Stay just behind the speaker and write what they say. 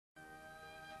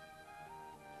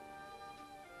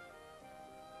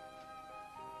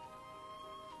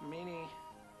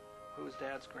was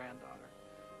Dad's granddaughter,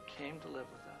 came to live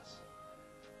with us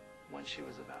when she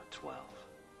was about 12.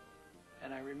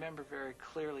 And I remember very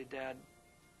clearly Dad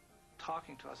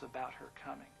talking to us about her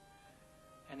coming.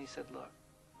 And he said, look,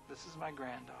 this is my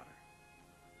granddaughter.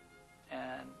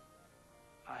 And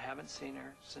I haven't seen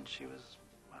her since she was,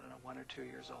 1 or 2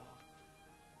 years old.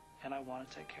 And I want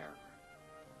to take care of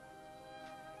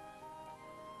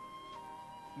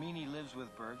her. Meanie lives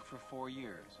with Berg for 4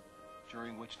 years,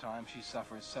 during which time she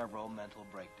suffers several mental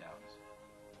breakdowns.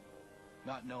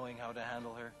 Not knowing how to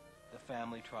handle her, the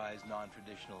family tries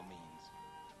non-traditional means.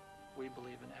 We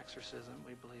believe in exorcism,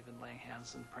 we believe in laying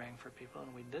hands and praying for people,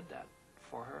 and we did that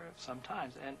for her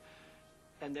sometimes.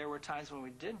 And there were times when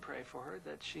we did pray for her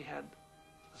that she had,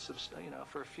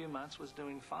 for a few months was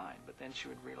doing fine, but then she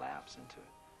would relapse into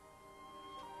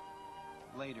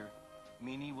it. Later,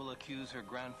 Meanie will accuse her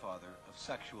grandfather of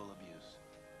sexual abuse.